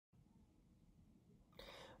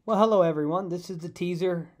Well, hello everyone. This is the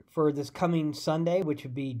teaser for this coming Sunday, which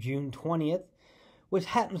would be June 20th, which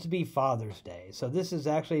happens to be Father's Day. So this is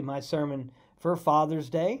actually my sermon for Father's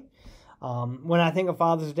Day. When I think of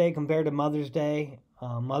Father's Day compared to Mother's Day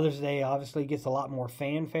obviously gets a lot more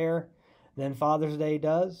fanfare than Father's Day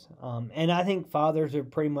does. And I think fathers are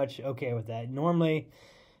pretty much okay with that. Normally,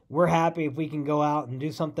 we're happy if we can go out and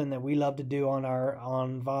do something that we love to do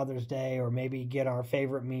on Father's Day, or maybe get our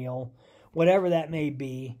favorite meal, whatever that may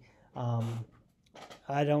be. Um,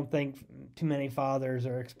 I don't think too many fathers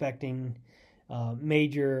are expecting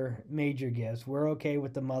major gifts. We're okay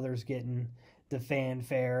with the mothers getting the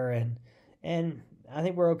fanfare, and I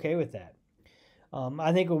think we're okay with that.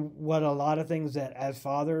 I think what a lot of things that as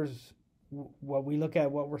fathers, what we look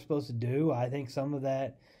at what we're supposed to do. I think some of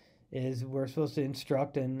that is we're supposed to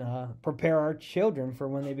instruct and prepare our children for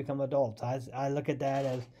when they become adults. I look at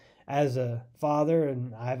that as a father,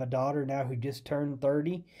 and I have a daughter now who just turned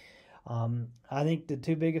 30. I think the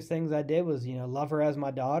two biggest things I did was, love her as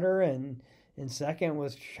my daughter, and second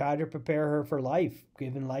was try to prepare her for life,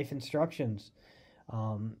 giving life instructions.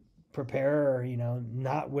 Um, Prepare her,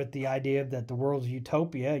 not with the idea that the world's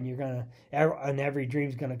utopia and and every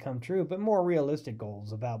dream's gonna come true, but more realistic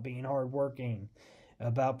goals about being hardworking,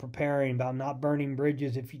 about preparing, about not burning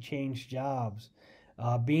bridges if you change jobs,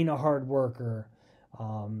 being a hard worker,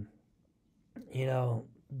 um, you know,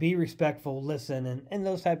 be respectful, listen, and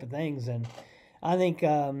those type of things. And I think,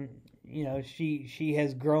 she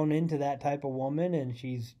has grown into that type of woman, and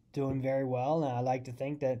she's doing very well. And I like to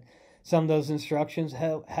think that some of those instructions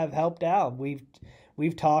have helped out.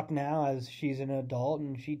 We've talked now as she's an adult,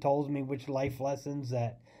 and she told me which life lessons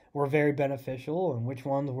that were very beneficial and which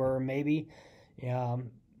ones were maybe um,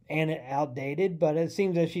 and outdated. But it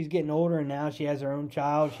seems that she's getting older, and now she has her own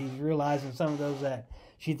child. She's realizing some of those that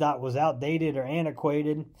she thought was outdated or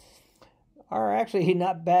antiquated are actually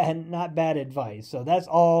not bad advice. So that's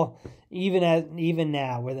all. Even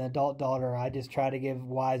now with an adult daughter, I just try to give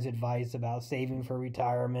wise advice about saving for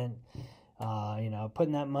retirement.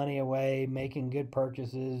 Putting that money away, making good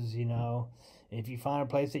purchases. If you find a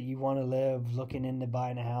place that you want to live, looking into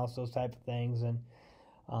buying a house, those type of things. And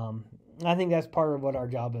um, I think that's part of what our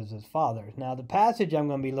job is as fathers. Now, the passage I'm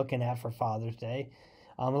going to be looking at for Father's Day,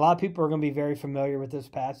 a lot of people are going to be very familiar with this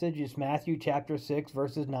passage. It's Matthew chapter 6,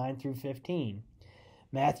 verses 9 through 15.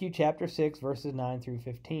 Matthew chapter 6, verses 9 through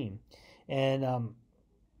 15. And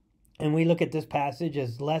we look at this passage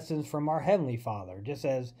as lessons from our Heavenly Father. Just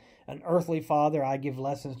as an earthly father, I give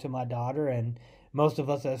lessons to my daughter, and most of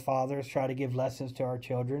us as fathers try to give lessons to our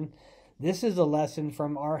children. This is a lesson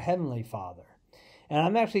from our Heavenly Father. And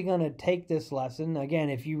I'm actually going to take this lesson. Again,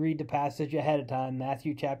 if you read the passage ahead of time,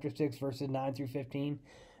 Matthew chapter 6, verses 9 through 15,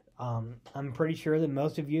 I'm pretty sure that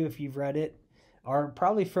most of you, if you've read it, are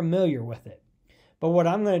probably familiar with it. But what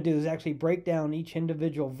I'm going to do is actually break down each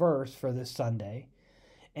individual verse for this Sunday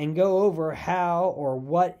and go over how or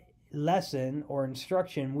what lesson or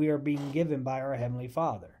instruction we are being given by our Heavenly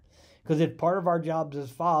Father. Because if part of our jobs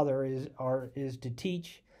as father is to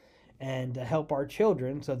teach and to help our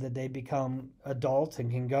children so that they become adults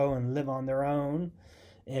and can go and live on their own,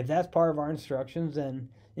 if that's part of our instructions, then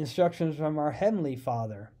instructions from our Heavenly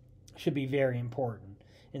Father should be very important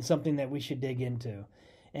and something that we should dig into.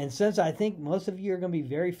 And since I think most of you are going to be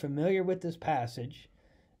very familiar with this passage,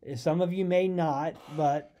 some of you may not,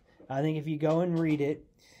 but I think if you go and read it,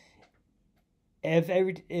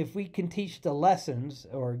 if we can teach the lessons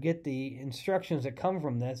or get the instructions that come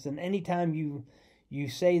from this, then anytime you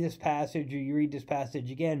say this passage or you read this passage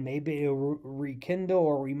again, maybe it'll rekindle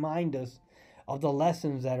or remind us of the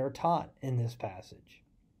lessons that are taught in this passage.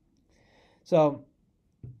 So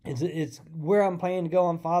it's where I'm planning to go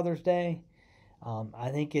on Father's Day. I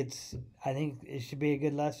think it should be a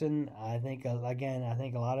good lesson. I think a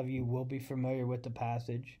lot of you will be familiar with the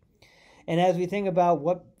passage. And as we think about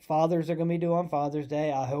what fathers are going to be doing on Father's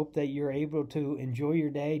Day, I hope that you're able to enjoy your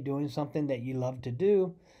day doing something that you love to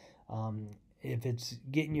do. If it's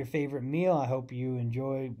getting your favorite meal, I hope you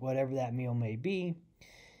enjoy whatever that meal may be.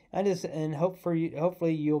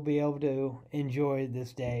 Hopefully you'll be able to enjoy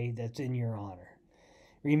this day that's in your honor.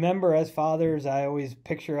 Remember, as fathers, I always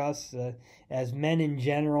picture us as men in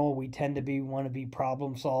general. We tend to want to be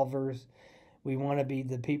problem solvers. We want to be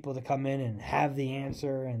the people to come in and have the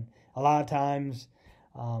answer. And a lot of times,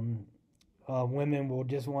 women will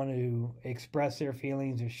just want to express their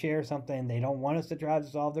feelings or share something. They don't want us to try to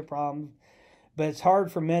solve their problems. But it's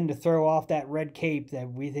hard for men to throw off that red cape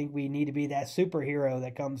that we think we need to be that superhero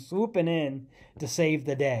that comes swooping in to save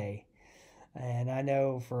the day. And I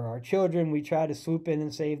know for our children, we try to swoop in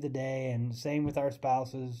and save the day, and same with our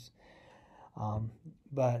spouses.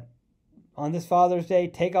 But on this Father's Day,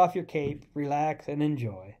 take off your cape, relax, and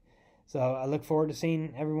enjoy. So I look forward to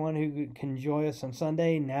seeing everyone who can join us on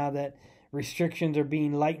Sunday now that restrictions are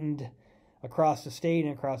being lightened across the state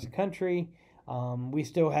and across the country. We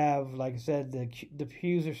still have, like I said, the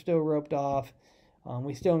pews are still roped off.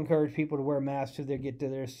 We still encourage people to wear masks till they get to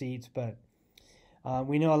their seats, but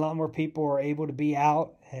we know a lot more people are able to be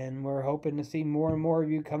out, and we're hoping to see more and more of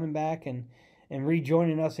you coming back and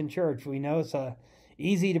rejoining us in church. We know it's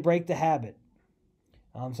easy to break the habit.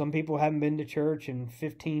 Some people haven't been to church in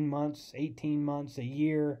 15 months, 18 months, a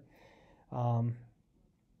year, and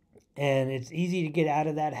it's easy to get out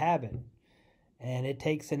of that habit, and it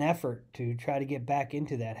takes an effort to try to get back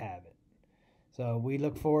into that habit. So we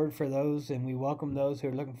look forward for those, and we welcome those who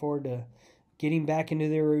are looking forward to getting back into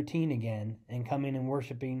their routine again and coming and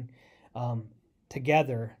worshiping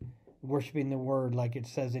together, worshiping the Word like it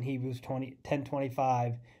says in Hebrews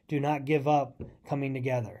 10:25. Do not give up coming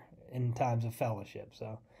together in times of fellowship.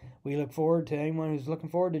 So we look forward to anyone who's looking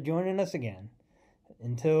forward to joining us again.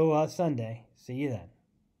 Until Sunday, see you then.